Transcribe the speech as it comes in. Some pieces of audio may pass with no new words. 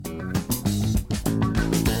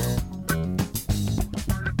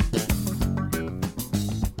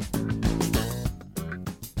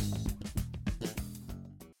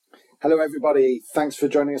Hello, everybody. Thanks for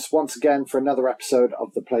joining us once again for another episode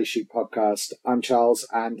of the Play Sheet podcast. I'm Charles,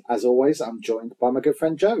 and as always, I'm joined by my good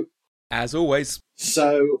friend Joe. As always.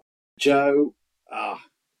 So, Joe,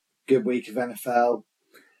 good week of NFL.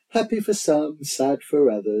 Happy for some, sad for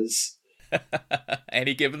others.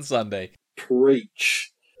 Any given Sunday.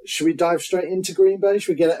 Preach. Should we dive straight into Green Bay?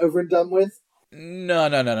 Should we get it over and done with? No.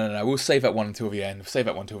 We'll save that one until the end.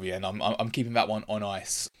 I'm keeping that one on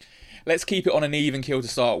ice. Let's keep it on an even keel to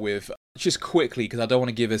start with. Just quickly, because I don't want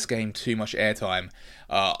to give this game too much airtime.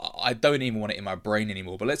 I don't even want it in my brain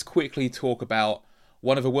anymore. But let's quickly talk about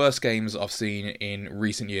one of the worst games I've seen in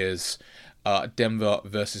recent years. Denver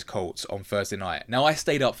versus Colts on Thursday night. Now, I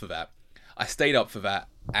stayed up for that.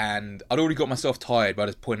 And I'd already got myself tired by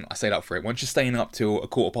this point I stayed up for it. Once you're staying up till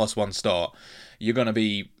 1:15 start, you're going to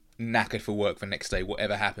be knackered for work the next day,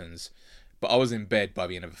 whatever happens. But I was in bed by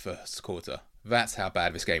the end of the first quarter. That's how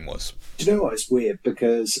bad this game was. Do you know what? It's weird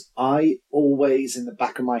because I always, in the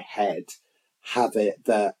back of my head, have it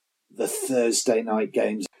that the Thursday night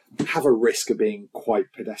games have a risk of being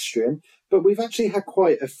quite pedestrian. But we've actually had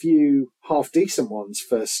quite a few half-decent ones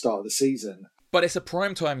first start of the season. But it's a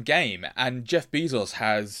primetime game, and Jeff Bezos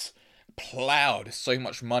has ploughed so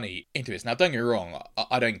much money into this. Now, don't get me wrong,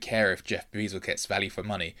 I don't care if Jeff Bezos gets value for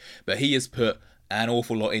money, but he has put an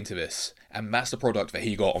awful lot into this, and that's the product that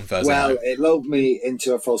he got on Thursday night. Well, it lulled me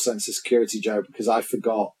into a false sense of security, Joe, because I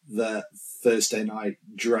forgot that Thursday night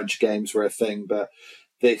drudge games were a thing, but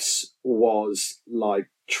this was like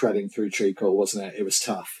treading through treacle, wasn't it? It was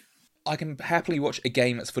tough. I can happily watch a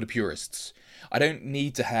game that's for the purists. I don't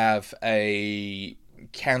need to have a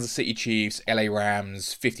Kansas City Chiefs, LA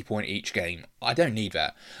Rams, 50-point each game. I don't need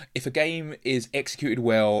that. If a game is executed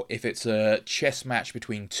well, if it's a chess match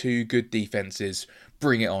between two good defenses,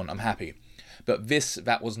 bring it on. I'm happy. But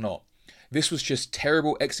that was not. This was just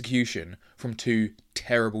terrible execution from two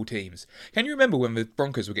terrible teams. Can you remember when the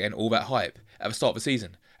Broncos were getting all that hype at the start of the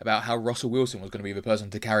season about how Russell Wilson was going to be the person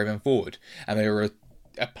to carry them forward, and they were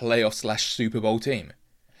a playoff/Super Bowl team?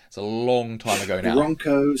 It's a long time ago now.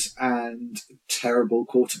 Broncos and terrible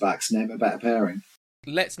quarterbacks, name a better pairing.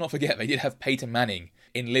 Let's not forget they did have Peyton Manning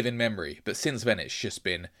in living memory, but since then it's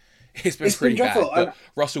been pretty bad. But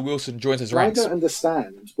Russell Wilson joins his ranks. I don't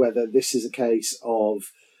understand whether this is a case of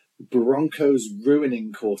Broncos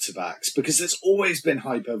ruining quarterbacks, because there's always been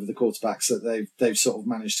hype over the quarterbacks that they've sort of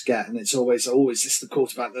managed to get, and it's always this the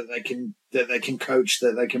quarterback that they can coach,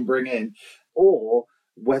 that they can bring in, or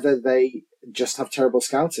whether they just have terrible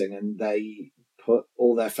scouting and they put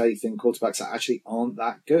all their faith in quarterbacks that actually aren't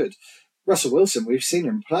that good. Russell Wilson, we've seen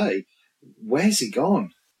him play. Where's he gone?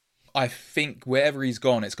 I think wherever he's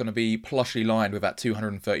gone, it's going to be plushly lined with that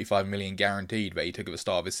 $235 million guaranteed that he took at the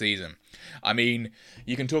start of the season. I mean,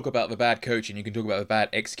 you can talk about the bad coaching, you can talk about the bad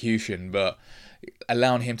execution, but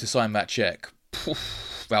allowing him to sign that check,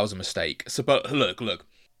 that was a mistake. So, but look,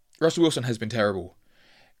 Russell Wilson has been terrible.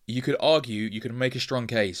 You could argue, you could make a strong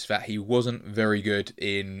case that he wasn't very good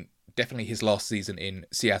in definitely his last season in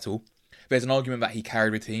Seattle. There's an argument that he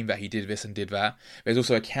carried the team, that he did this and did that. There's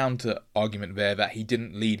also a counter argument there that he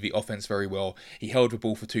didn't lead the offense very well. He held the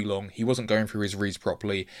ball for too long. He wasn't going through his reads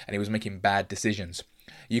properly, and he was making bad decisions.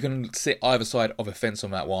 You can sit either side of a fence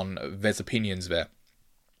on that one. There's opinions there.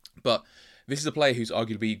 But this is a player who's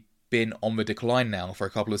arguably been on the decline now for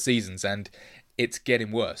a couple of seasons, and it's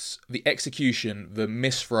getting worse. The execution, the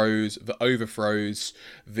misthrows, the overthrows,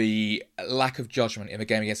 the lack of judgment in the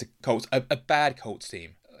game against the Colts, a bad Colts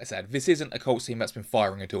team. I said, this isn't a Colts team that's been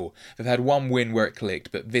firing at all. They've had one win where it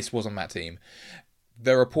clicked, but this wasn't that team.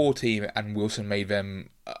 They're a poor team, and Wilson made them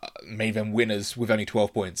winners with only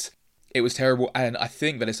 12 points. It was terrible, and I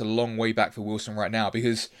think that it's a long way back for Wilson right now,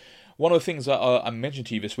 because one of the things that I mentioned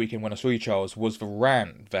to you this weekend when I saw you, Charles, was the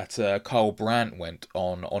rant that Kyle Brandt went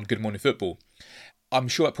on Good Morning Football. I'm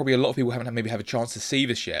sure that probably a lot of people haven't maybe had a chance to see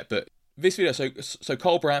this yet, but this video, so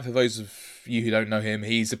Kyle Brandt, for those of you who don't know him,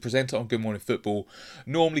 he's a presenter on Good Morning Football,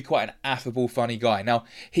 normally quite an affable, funny guy. Now,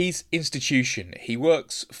 he's institution. He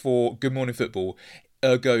works for Good Morning Football,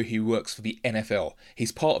 ergo he works for the NFL.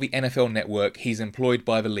 He's part of the NFL network, he's employed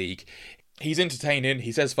by the league. He's entertaining,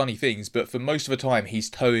 he says funny things, but for most of the time, he's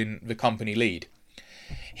towing the company lead.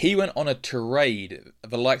 He went on a tirade,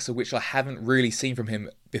 the likes of which I haven't really seen from him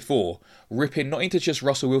before, ripping not into just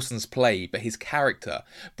Russell Wilson's play, but his character,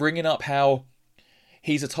 bringing up how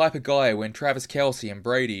he's the type of guy when Travis Kelce and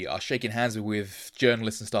Brady are shaking hands with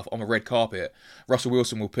journalists and stuff on the red carpet, Russell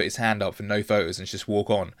Wilson will put his hand up for no photos and just walk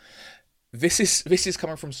on. This is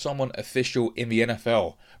coming from someone official in the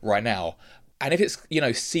NFL right now, And if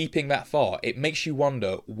it's, seeping that far, it makes you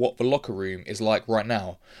wonder what the locker room is like right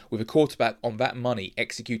now, with a quarterback on that money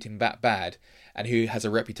executing that bad, and who has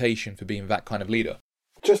a reputation for being that kind of leader.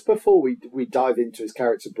 Just before we dive into his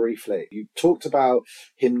character briefly, you talked about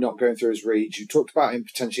him not going through his reads. You talked about him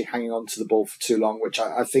potentially hanging on to the ball for too long, which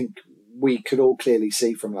I think we could all clearly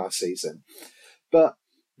see from last season. But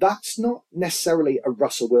that's not necessarily a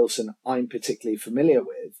Russell Wilson I'm particularly familiar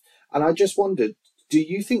with. And I just wondered, do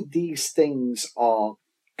you think these things are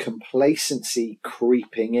complacency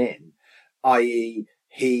creeping in, i.e.,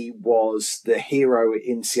 he was the hero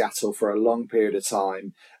in Seattle for a long period of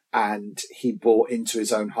time and he bought into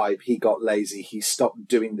his own hype, he got lazy, he stopped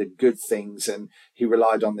doing the good things and he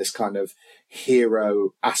relied on this kind of hero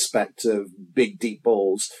aspect of big, deep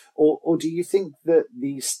balls? Or do you think that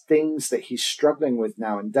these things that he's struggling with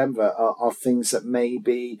now in Denver are things that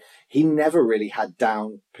maybe he never really had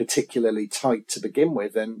down particularly tight to begin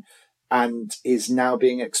with and is now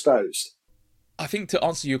being exposed? I think to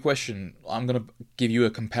answer your question, I'm going to give you a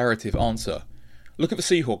comparative answer. Look at the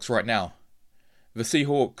Seahawks right now. The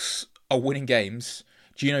Seahawks are winning games.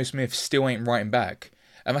 Geno Smith still ain't writing back.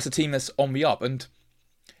 And that's a team that's on the up. And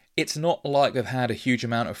it's not like they've had a huge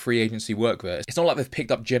amount of free agency work there. It's not like they've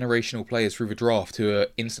picked up generational players through the draft who are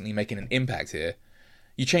instantly making an impact here.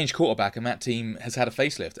 You change quarterback and that team has had a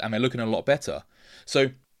facelift and they're looking a lot better. So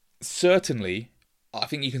certainly, I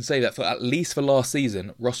think you can say that for at least for last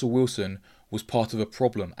season, Russell Wilson was part of a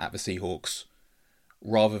problem at the Seahawks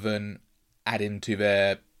rather than adding to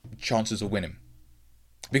their chances of winning.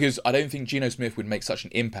 Because I don't think Geno Smith would make such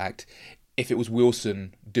an impact if it was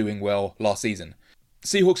Wilson doing well last season.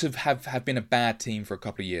 Seahawks have been a bad team for a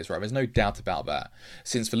couple of years, right? There's no doubt about that.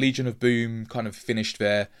 Since the Legion of Boom kind of finished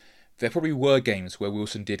there probably were games where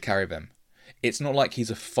Wilson did carry them. It's not like he's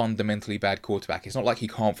a fundamentally bad quarterback. It's not like he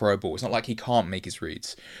can't throw a ball. It's not like he can't make his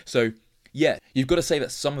reads. So, yeah, you've got to say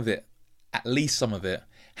that some of it, at least some of it,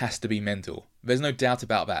 has to be mental. There's no doubt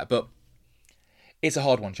about that. But it's a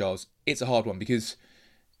hard one, Charles. It's a hard one because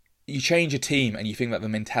you change a team and you think that the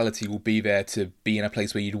mentality will be there to be in a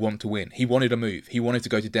place where you'd want to win. He wanted a move. He wanted to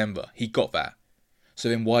go to Denver. He got that. So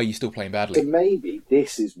then why are you still playing badly? So maybe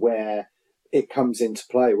this is where it comes into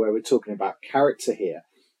play, where we're talking about character here.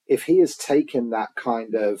 If he has taken that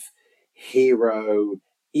kind of hero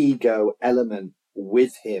ego element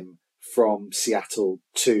with him from Seattle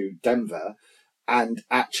to Denver, and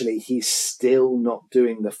actually he's still not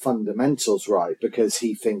doing the fundamentals right because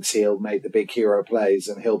he thinks he'll make the big hero plays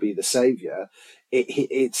and he'll be the savior,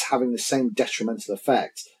 it's having the same detrimental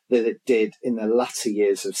effect that it did in the latter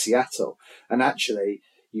years of Seattle. And actually,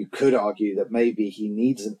 you could argue that maybe he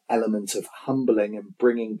needs an element of humbling and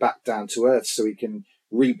bringing back down to earth so he can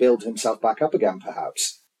rebuild himself back up again,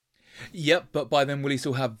 perhaps. Yep, but by then will he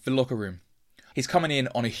still have the locker room? He's coming in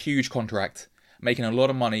on a huge contract, making a lot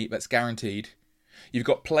of money that's guaranteed. You've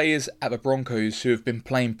got players at the Broncos who have been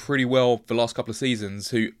playing pretty well the last couple of seasons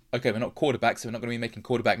who, okay, they're not quarterbacks, so they're not going to be making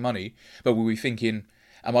quarterback money, but we'll be thinking,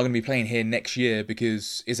 am I going to be playing here next year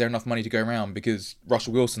because is there enough money to go around because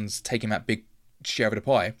Russell Wilson's taking that big share of the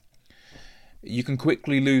pie? You can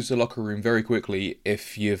quickly lose the locker room very quickly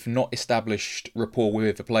if you've not established rapport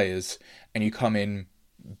with the players and you come in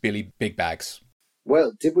Billy Big Bags.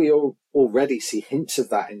 Well, did we already see hints of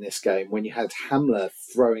that in this game when you had Hamler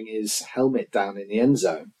throwing his helmet down in the end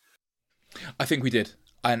zone? I think we did.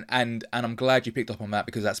 And I'm glad you picked up on that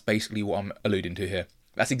because that's basically what I'm alluding to here.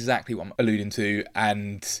 That's exactly what I'm alluding to.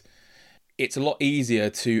 And it's a lot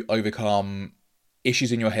easier to overcome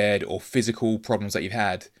issues in your head or physical problems that you've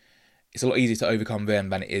had. It's a lot easier to overcome them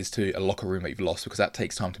than it is to a locker room that you've lost because that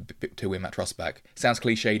takes time to win that trust back. Sounds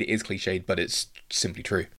cliched, it is cliched, but it's simply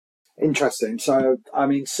true. Interesting. So, I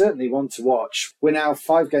mean, certainly one to watch. We're now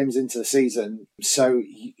 5 games into the season, so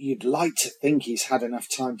you'd like to think he's had enough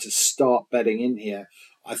time to start betting in here.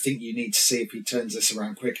 I think you need to see if he turns this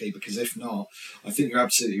around quickly, because if not, I think you're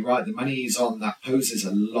absolutely right. The money he's on, that poses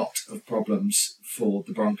a lot of problems for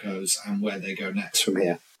the Broncos and where they go next from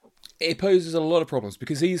here. It poses a lot of problems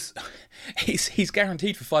because he's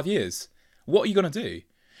guaranteed for 5 years. What are you going to do?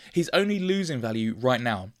 He's only losing value right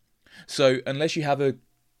now. So unless you have a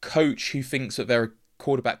coach who thinks that they're a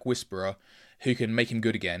quarterback whisperer who can make him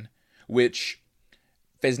good again, which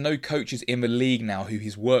there's no coaches in the league now who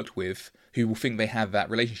he's worked with who will think they have that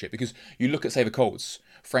relationship. Because you look at, say, the Colts,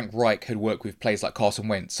 Frank Reich had worked with players like Carson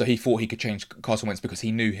Wentz, so he thought he could change Carson Wentz because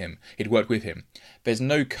he knew him. He'd worked with him. There's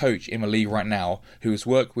no coach in the league right now who has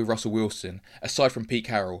worked with Russell Wilson, aside from Pete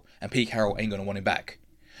Carroll, and Pete Carroll ain't going to want him back.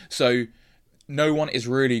 So no one is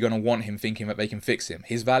really going to want him thinking that they can fix him.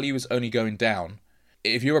 His value is only going down.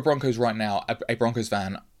 If you're a Broncos right now, a Broncos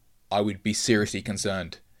fan, I would be seriously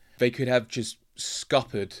concerned they could have just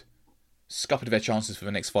scuppered their chances for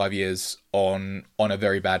the next 5 years on a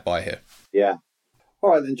very bad buy here. Yeah.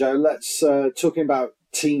 All right then, Joe. Let's talking about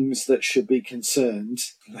teams that should be concerned.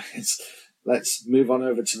 Let's move on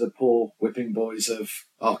over to the poor whipping boys of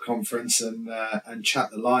our conference and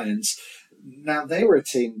chat the Lions. Now, they were a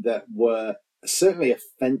team that were certainly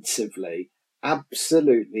offensively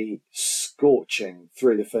absolutely scorching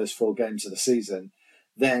through the first 4 games of the season.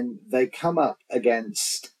 Then they come up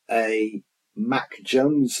against a Mac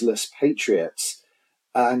Jones-less Patriots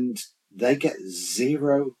and they get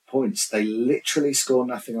 0 points. They literally score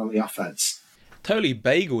nothing on the offense. Totally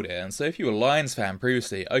bageled it, and so if you were a Lions fan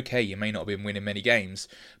previously, okay, you may not have been winning many games,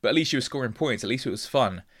 but at least you were scoring points, at least it was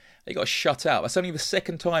fun. They got shut out. That's only the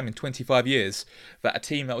second time in 25 years that a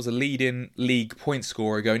team that was a leading league point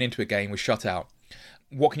scorer going into a game was shut out.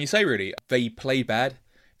 What can you say, really? They played bad.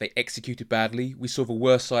 They executed badly. We saw the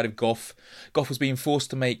worst side of Goff. Goff was being forced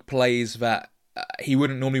to make plays that he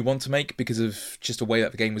wouldn't normally want to make because of just the way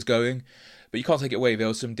that the game was going. But you can't take it away. There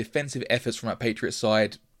were some defensive efforts from that Patriots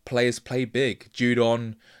side. Players played big.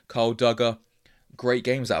 Judon, Kyle Duggar. Great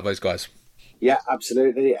games out of those guys. Yeah,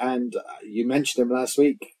 absolutely. And you mentioned him last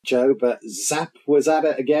week, Joe, but Zapp was at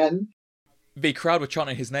it again. The crowd were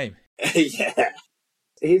chanting his name. Yeah.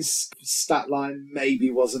 His stat line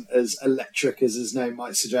maybe wasn't as electric as his name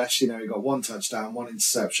might suggest. He got 1 touchdown, 1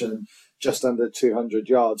 interception, just under 200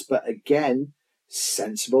 yards. But again,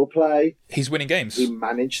 sensible play. He's winning games. He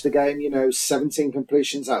managed the game, 17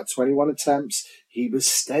 completions out of 21 attempts. He was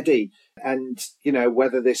steady. And,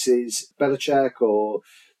 whether this is Belichick or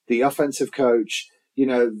the offensive coach,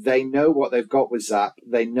 they know what they've got with Zapp.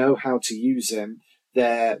 They know how to use him.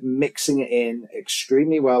 They're mixing it in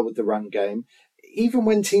extremely well with the run game. Even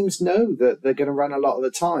when teams know that they're going to run a lot of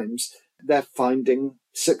the times, they're finding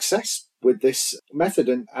success with this method.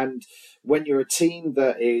 And when you're a team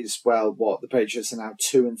that is, the Patriots are now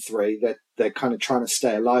 2-3, they're kind of trying to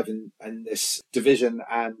stay alive in this division.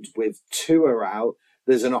 And with Tua out,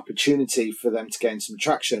 there's an opportunity for them to gain some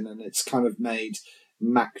traction. And it's kind of made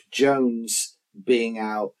Mac Jones being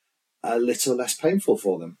out a little less painful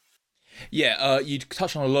for them. Yeah, you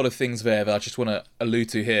touched on a lot of things there that I just want to allude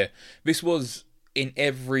to here. This was, in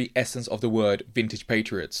every essence of the word, vintage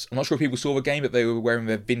Patriots. I'm not sure if people saw the game, but they were wearing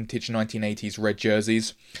their vintage 1980s red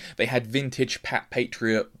jerseys. They had vintage Pat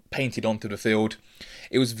Patriot painted onto the field.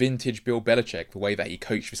 It was vintage Bill Belichick, the way that he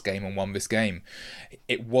coached this game and won this game.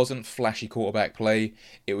 It wasn't flashy quarterback play.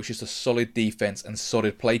 It was just a solid defense and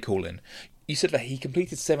solid play calling. You said that he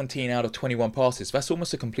completed 17 out of 21 passes. That's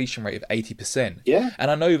almost a completion rate of 80%. Yeah.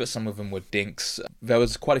 And I know that some of them were dinks. There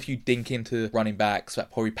was quite a few dink into running backs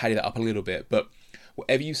that probably padded that up a little bit. But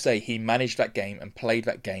whatever you say, he managed that game and played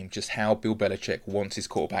that game just how Bill Belichick wants his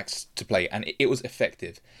quarterbacks to play. And it was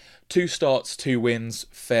effective. 2 starts, 2 wins,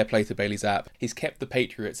 fair play to Bailey Zapp. He's kept the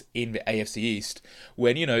Patriots in the AFC East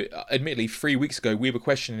when, admittedly, 3 weeks ago, we were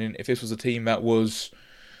questioning if this was a team that was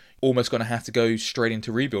almost going to have to go straight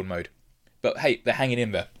into rebuild mode. But hey, they're hanging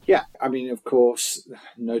in there. Yeah, I mean, of course,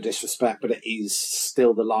 no disrespect, but it is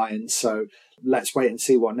still the Lions. So let's wait and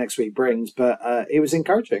see what next week brings. But it was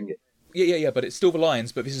encouraging. Yeah, but it's still the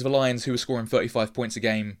Lions. But this is the Lions who were scoring 35 points a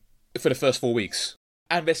game for the first 4 weeks.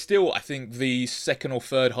 And they're still, I think, the second or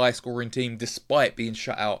third highest scoring team despite being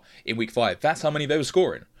shut out in week 5. That's how many they were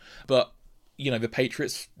scoring. But, the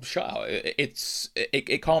Patriots shut out.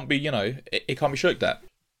 It can't be, it can't be shirked at.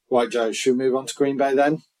 Right, Joe, should we move on to Green Bay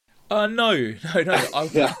then? No.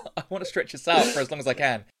 I want to stretch this out for as long as I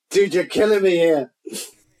can. Dude, you're killing me here.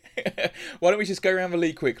 Why don't we just go around the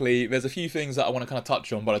league quickly? There's a few things that I want to kind of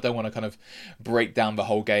touch on, but I don't want to kind of break down the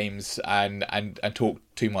whole games and talk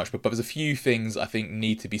too much. But there's a few things I think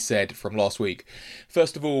need to be said from last week.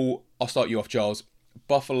 First of all, I'll start you off, Charles.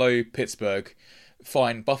 Buffalo, Pittsburgh.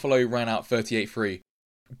 Fine, Buffalo ran out 38-3.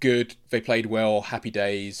 Good, they played well, happy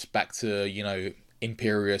days, back to,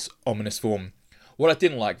 imperious, ominous form. What I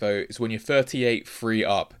didn't like, though, is when you're 38-3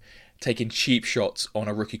 up, taking cheap shots on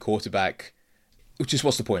a rookie quarterback, which is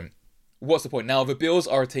what's the point? What's the point? Now, the Bills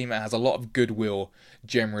are a team that has a lot of goodwill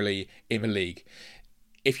generally in the league.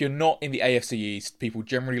 If you're not in the AFC East, people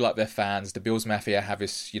generally like their fans. The Bills Mafia have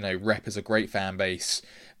this, rep as a great fan base.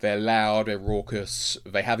 They're loud, they're raucous,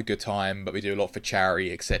 they have a good time, but they do a lot for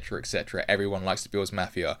charity, etc., etc. Everyone likes the Bills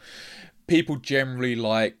Mafia. People generally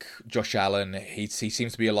like Josh Allen. He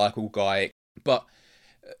seems to be a likeable guy. But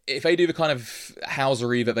if they do the kind of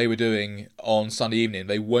housery that they were doing on Sunday evening,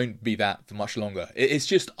 they won't be that for much longer. It's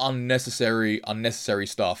just unnecessary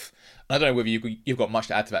stuff. I don't know whether you've got much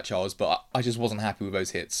to add to that, Charles, but I just wasn't happy with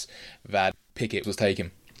those hits that Pickett was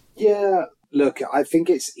taking. Yeah, look, I think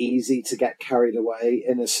it's easy to get carried away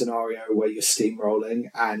in a scenario where you're steamrolling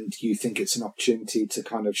and you think it's an opportunity to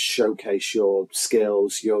kind of showcase your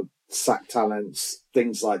skills, your sack talents,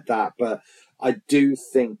 things like that. But I do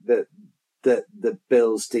think that the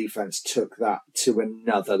Bills defense took that to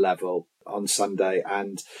another level on Sunday,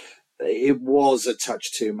 and it was a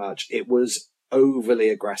touch too much. It was overly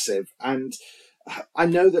aggressive. And I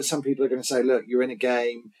know that some people are going to say, look, you're in a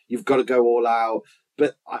game, you've got to go all out.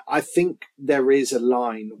 But I think there is a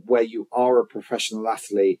line where you are a professional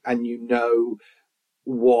athlete and you know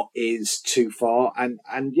what is too far. And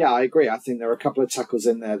yeah, I agree. I think there are a couple of tackles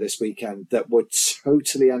in there this weekend that were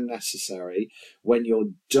totally unnecessary when you're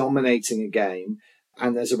dominating a game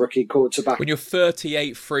and there's a rookie quarterback. When you're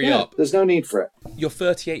 38-3 up. There's no need for it. You're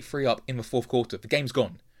 38-3 up in the fourth quarter. The game's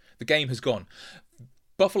gone. The game has gone.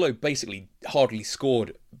 Buffalo basically hardly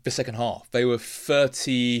scored the second half. They were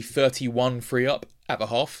 31-3 up at the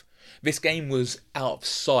half. This game was out of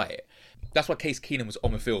sight. That's why Case Keenum was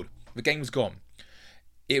on the field. The game was gone.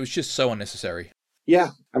 It was just so unnecessary.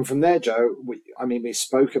 Yeah, and from there, Joe, we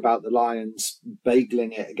spoke about the Lions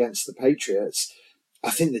bageling it against the Patriots.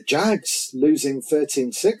 I think the Jags losing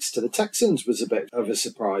 13-6 to the Texans was a bit of a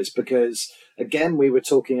surprise because, again, we were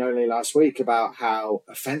talking only last week about how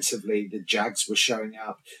offensively the Jags were showing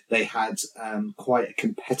up. They had quite a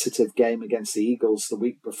competitive game against the Eagles the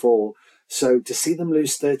week before. So to see them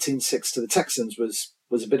lose 13-6 to the Texans was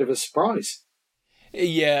a bit of a surprise.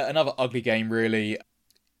 Yeah, another ugly game, really.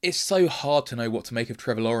 It's so hard to know what to make of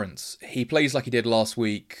Trevor Lawrence. He plays like he did last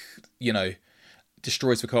week,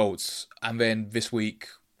 destroys the Colts, and then this week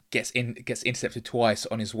gets intercepted twice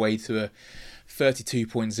on his way to a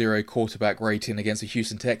 32.0 quarterback rating against the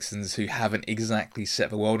Houston Texans, who haven't exactly set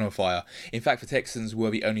the world on fire. In fact, the Texans were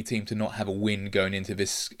the only team to not have a win going into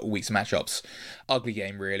this week's matchups. Ugly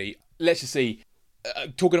game, really. Let's just see.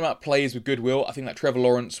 Talking about players with goodwill, I think that Trevor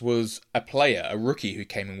Lawrence was a player, a rookie who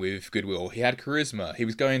came in with goodwill. He had charisma. He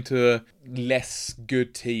was going to a less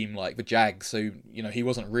good team like the Jags, so he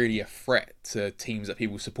wasn't really a threat to teams that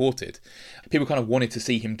people supported. People kind of wanted to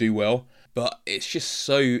see him do well, but it's just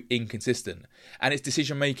so inconsistent. And its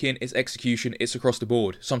decision making, its execution, it's across the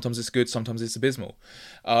board. Sometimes it's good, sometimes it's abysmal.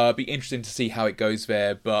 Be interesting to see how it goes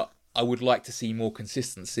there, but I would like to see more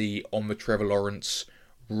consistency on the Trevor Lawrence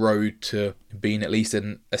road to being at least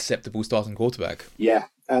an acceptable starting quarterback. Yeah,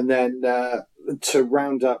 and then to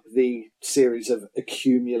round up the series of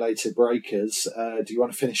accumulated breakers, do you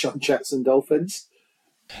want to finish on Jets and Dolphins?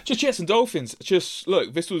 Just Jets and Dolphins. Just,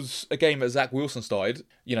 look, this was a game that Zach Wilson started,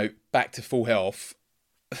 back to full health.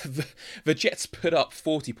 The Jets put up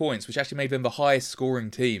 40 points, which actually made them the highest scoring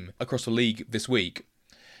team across the league this week.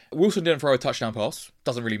 Wilson didn't throw a touchdown pass.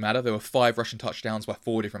 Doesn't really matter. There were 5 rushing touchdowns by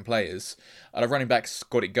 4 different players. And the running backs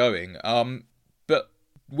got it going. But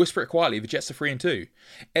whisper it quietly, the Jets are 3-2.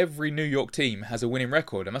 Every New York team has a winning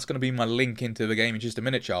record, and that's going to be my link into the game in just a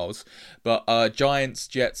minute, Charles. But Giants,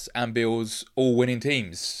 Jets, and Bills, all winning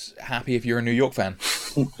teams. Happy if you're a New York fan.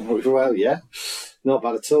 Well, yeah. Not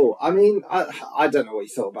bad at all. I mean, I don't know what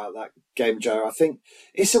you thought about that game, Joe. I think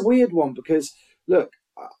it's a weird one because, look,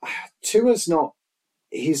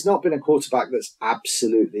 he's not been a quarterback that's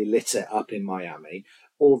absolutely lit it up in Miami,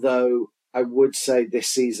 although I would say this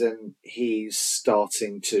season he's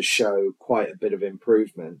starting to show quite a bit of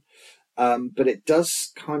improvement. But it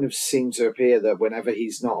does kind of seem to appear that whenever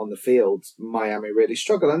he's not on the field, Miami really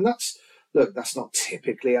struggle. And that's not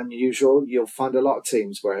typically unusual. You'll find a lot of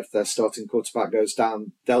teams where if their starting quarterback goes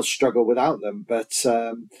down, they'll struggle without them. But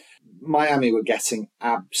Miami were getting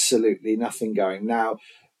absolutely nothing going. Now,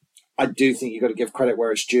 I do think you've got to give credit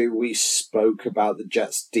where it's due. We spoke about the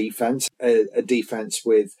Jets' defense, a defense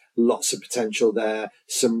with lots of potential there,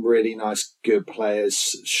 some really nice, good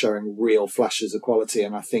players showing real flashes of quality,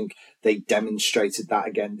 and I think they demonstrated that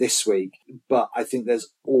again this week. But I think there's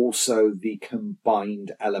also the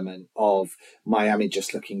combined element of Miami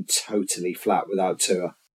just looking totally flat without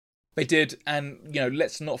Tua. They did, and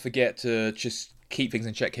let's not forget to just keep things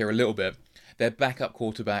in check here a little bit. Their backup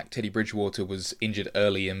quarterback, Teddy Bridgewater, was injured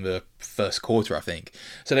early in the first quarter, I think.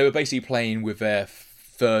 So they were basically playing with their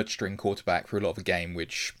third-string quarterback for a lot of the game,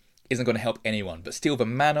 which isn't going to help anyone. But still, the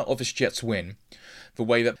manner of this Jets win, the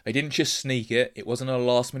way that they didn't just sneak it, it wasn't a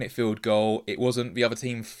last-minute field goal, it wasn't the other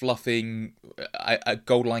team fluffing a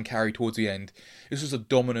goal line carry towards the end. This was a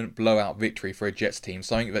dominant blowout victory for a Jets team,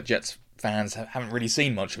 something that Jets fans haven't really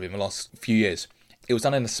seen much of in the last few years. It was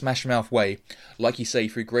done in a smash-mouth way, like you say,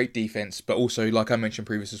 through great defense, but also, like I mentioned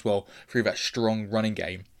previously as well, through that strong running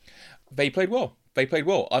game. They played well.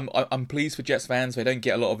 I'm pleased for Jets fans. They don't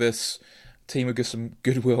get a lot of this. Team with some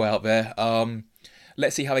goodwill out there.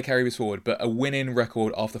 let's see how they carry this forward. But a winning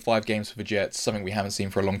record after 5 games for the Jets, something we haven't seen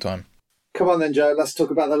for a long time. Come on then, Joe. Let's talk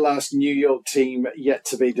about the last New York team yet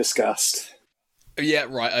to be discussed. Yeah,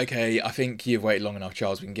 right, okay. I think you've waited long enough,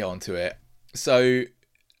 Charles. We can get on to it. So,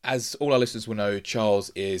 as all our listeners will know,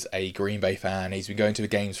 Charles is a Green Bay fan. He's been going to the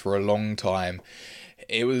games for a long time.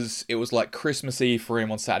 It was like Christmas Eve for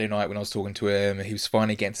him on Saturday night when I was talking to him. He was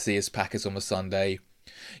finally getting to see his Packers on the Sunday.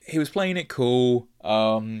 He was playing it cool,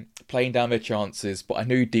 playing down their chances, but I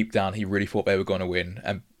knew deep down he really thought they were going to win.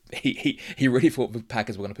 And he really thought the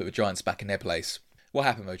Packers were going to put the Giants back in their place. What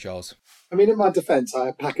happened though, Charles? I mean, in my defence, I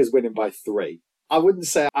had Packers winning by 3. I wouldn't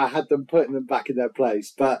say I had them putting them back in their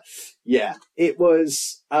place, but yeah, it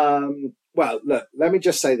was, well, look, let me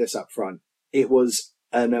just say this up front. It was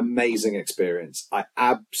an amazing experience. I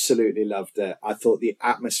absolutely loved it. I thought the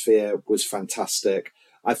atmosphere was fantastic.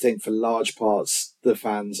 I think for large parts, the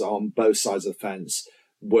fans on both sides of the fence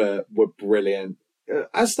were brilliant,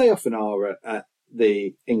 as they often are at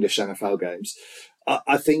the English NFL games.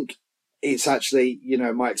 I think it's actually,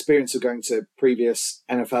 my experience of going to previous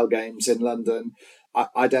NFL games in London,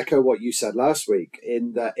 I'd echo what you said last week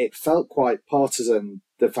in that it felt quite partisan,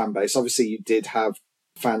 the fan base. Obviously, you did have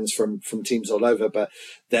fans from teams all over, but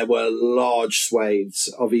there were large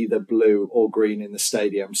swathes of either blue or green in the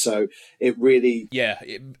stadium. So it really... Yeah,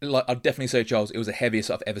 I'd definitely say, Charles, it was the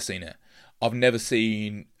heaviest I've ever seen it. I've never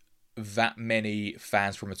seen that many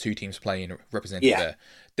fans from the 2 teams playing represented there.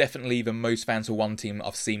 Definitely the most fans for one team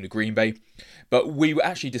I've seen with Green Bay. But we were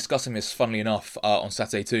actually discussing this, funnily enough, on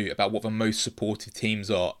Saturday too, about what the most supportive teams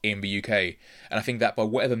are in the UK. And I think that by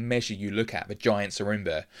whatever measure you look at, the Giants are in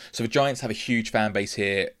there. So the Giants have a huge fan base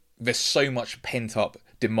here. There's so much pent-up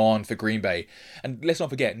demand for Green Bay. And let's not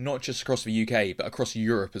forget, not just across the UK, but across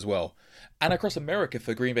Europe as well. And across America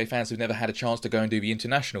for Green Bay fans who've never had a chance to go and do the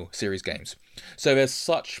international series games. So there's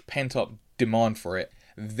such pent-up demand for it.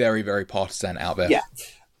 Very, very partisan out there. Yeah.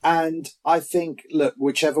 And I think, look,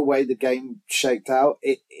 whichever way the game shaped out,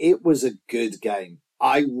 it was a good game.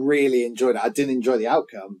 I really enjoyed it. I didn't enjoy the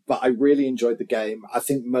outcome, but I really enjoyed the game. I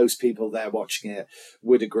think most people there watching it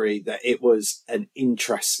would agree that it was an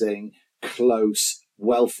interesting, close,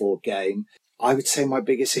 well-fought game. I would say my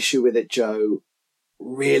biggest issue with it, Joe,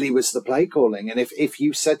 really was the play calling. And if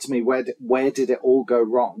you said to me, where did it all go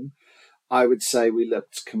wrong? I would say we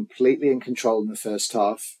looked completely in control in the first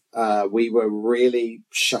half. We were really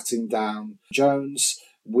shutting down Jones.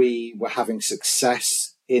 We were having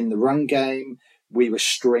success in the run game. We were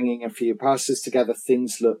stringing a few passes together.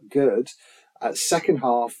 Things looked good. Second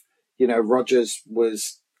half, Rodgers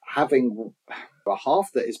was having a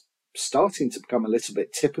half that is starting to become a little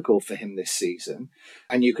bit typical for him this season.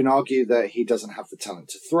 And you can argue that he doesn't have the talent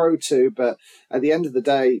to throw to, but at the end of the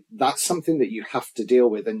day, that's something that you have to deal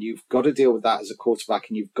with. And you've got to deal with that as a quarterback,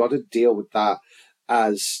 and you've got to deal with that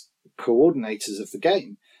as coordinators of the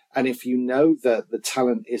game. And if you know that the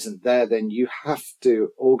talent isn't there, then you have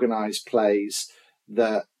to organize plays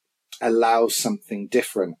that allow something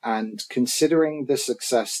different. And considering the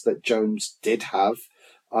success that Jones did have,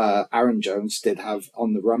 Aaron Jones did have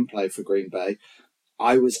on the run play for Green Bay,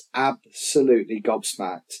 I was absolutely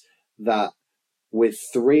gobsmacked that with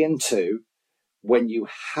 3-2, when you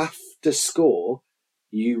have to score,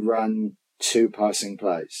 you run 2 passing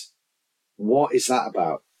plays. What is that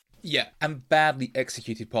about? Yeah, and badly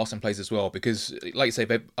executed passing plays as well, because, like you say,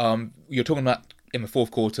 you're talking about in the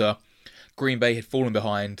fourth quarter, Green Bay had fallen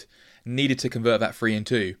behind, needed to convert that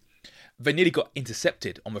 3-2. They nearly got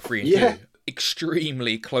intercepted on the 3-2. Yeah.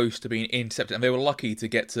 Extremely close to being intercepted, and they were lucky to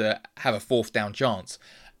get to have a 4th down chance.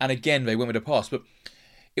 And again, they went with a pass, but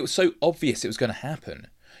it was so obvious it was going to happen.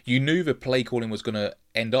 You knew the play calling was going to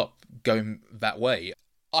end up going that way.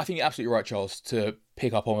 I think you're absolutely right, Charles, to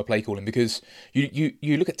pick up on the play calling, because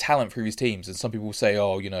you look at talent through these teams, and some people will say,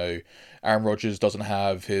 Aaron Rodgers doesn't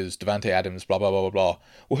have his Devontae Adams, blah, blah, blah, blah, blah.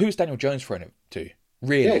 Well, who's Daniel Jones throwing it to?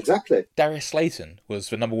 Really? Yeah, exactly. Darius Slayton was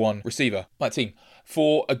the number 1 receiver by the team.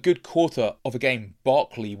 For a good quarter of a game,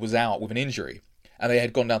 Barkley was out with an injury, and they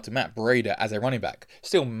had gone down to Matt Breida as a running back.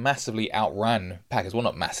 Still massively outran Packers. Well,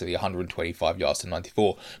 not massively, 125 yards to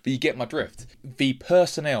 94, but you get my drift. The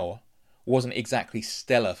personnel wasn't exactly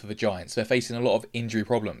stellar for the Giants. They're facing a lot of injury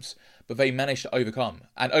problems, but they managed to overcome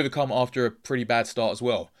after a pretty bad start as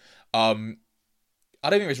well. I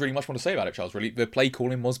don't think there's really much more to say about it, Charles, really. The play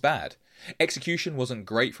calling was bad. Execution wasn't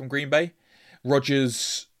great from Green Bay.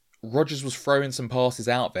 Rodgers was throwing some passes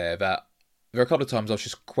out there that there were a couple of times I was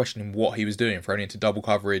just questioning what he was doing, throwing into double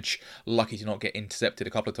coverage, lucky to not get intercepted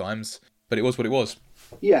a couple of times, but it was what it was.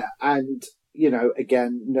 Yeah, and,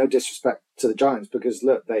 again, no disrespect to the Giants, because,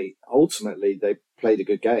 look, they ultimately played a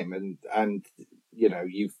good game, and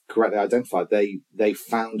you've correctly identified, they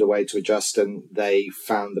found a way to adjust and they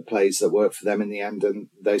found the plays that worked for them in the end, and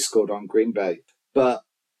they scored on Green Bay. But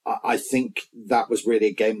I think that was really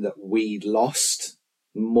a game that we lost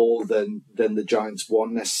more than the Giants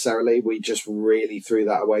won necessarily. We just really threw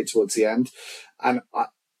that away towards the end. And I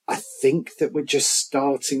think that we're just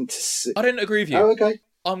starting to see... I don't agree with you. Oh, okay.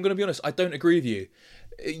 I'm going to be honest, I don't agree with you.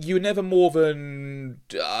 You were never more than,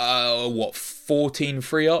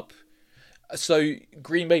 14-3 up? So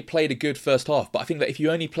Green Bay played a good first half, but I think that if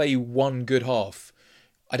you only play one good half,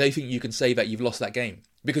 I don't think you can say that you've lost that game.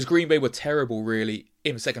 Because Green Bay were terrible, really,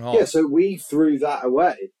 in the second half. Yeah, so we threw that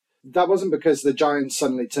away. That wasn't because the Giants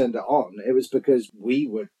suddenly turned it on. It was because we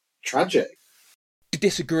were tragic. I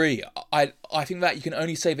disagree. I think that you can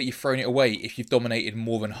only say that you've thrown it away if you've dominated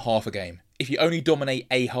more than half a game. If you only dominate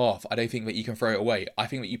a half, I don't think that you can throw it away. I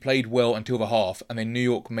think that you played well until the half, and then New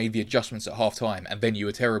York made the adjustments at half-time, and then you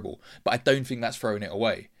were terrible. But I don't think that's throwing it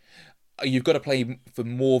away. You've got to play for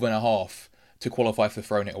more than a half to qualify for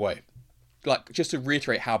throwing it away. Like, just to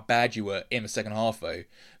reiterate how bad you were in the second half, though,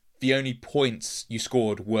 the only points you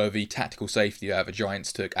scored were the tactical safety that the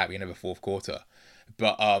Giants took at the end of the fourth quarter.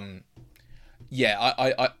 But, yeah,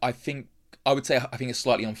 I think it's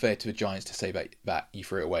slightly unfair to the Giants to say that you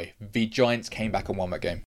threw it away. The Giants came back and won that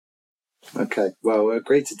game. Okay, well, we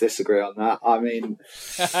agree to disagree on that. I mean,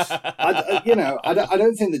 I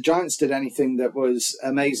don't think the Giants did anything that was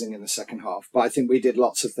amazing in the second half, but I think we did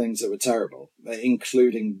lots of things that were terrible,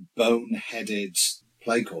 including boneheaded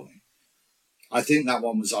play calling. I think that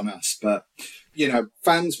one was on us, but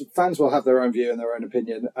fans will have their own view and their own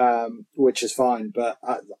opinion, which is fine. But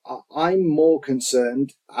I'm more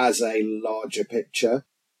concerned as a larger picture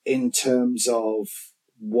in terms of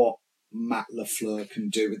what Matt LaFleur can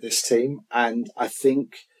do with this team. And I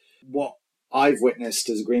think what I've witnessed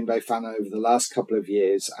as a Green Bay fan over the last couple of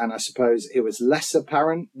years, and I suppose it was less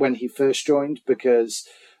apparent when he first joined, because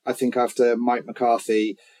I think after Mike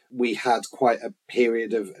McCarthy, we had quite a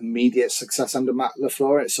period of immediate success under Matt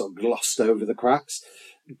LaFleur. It sort of glossed over the cracks.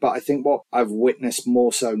 But I think what I've witnessed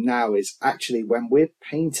more so now is actually when we're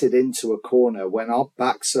painted into a corner, when our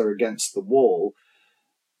backs are against the wall,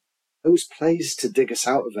 those plays to dig us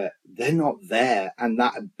out of it, they're not there. And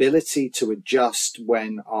that ability to adjust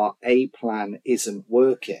when our A plan isn't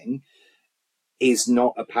working is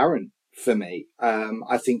not apparent for me.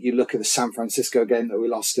 I think you look at the San Francisco game that we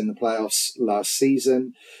lost in the playoffs last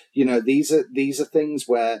season. These are things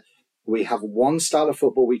where we have one style of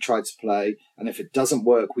football we try to play, and if it doesn't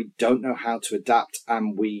work, we don't know how to adapt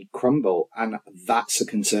and we crumble. And that's a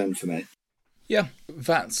concern for me. Yeah,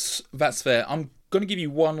 that's fair. I'm going to give you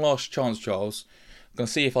one last chance, Charles. I'm going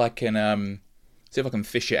to see if I can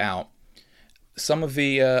fish it out. Some of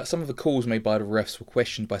the calls made by the refs were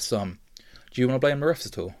questioned by some. Do you want to blame the refs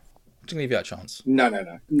at all? I'm going to give you that chance. No,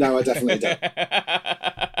 I definitely don't.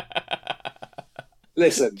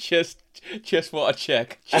 Listen, just want to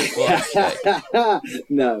check.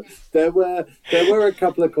 No, there were a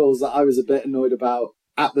couple of calls that I was a bit annoyed about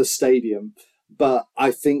at the stadium. But I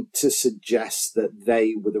think to suggest that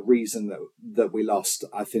they were the reason that we lost,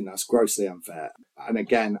 I think that's grossly unfair. And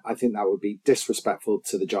again, I think that would be disrespectful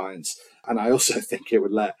to the Giants. And I also think it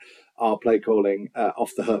would let our play calling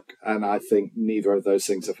off the hook. And I think neither of those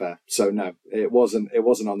things are fair. So no, it wasn't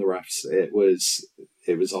on the refs. It was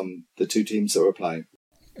on the two teams that were playing.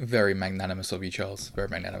 Very magnanimous of you, Charles. Very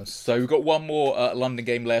magnanimous. So we've got one more London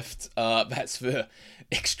game left. That's the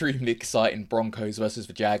extremely exciting Broncos versus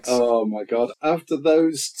the Jags. Oh my God. After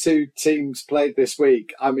those two teams played this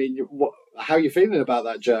week, I mean, how are you feeling about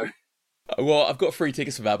that, Joe? Well, I've got 3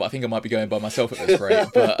 tickets for that, but I think I might be going by myself at this rate.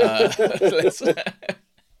 But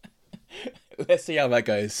let's see how that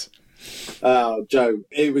goes. Oh, Joe,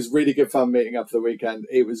 it was really good fun meeting up for the weekend.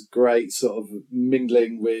 It was great sort of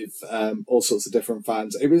mingling with all sorts of different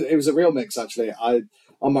fans. It was a real mix, actually.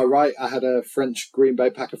 On my right, I had a French Green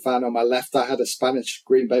Bay Packer fan. On my left, I had a Spanish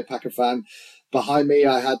Green Bay Packer fan. Behind me,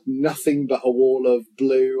 I had nothing but a wall of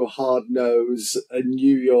blue, hard-nosed,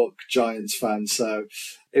 New York Giants fans. So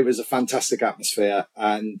it was a fantastic atmosphere,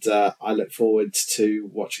 and I look forward to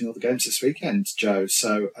watching all the games this weekend, Joe.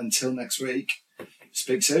 So until next week,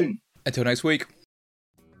 speak soon. Until next week.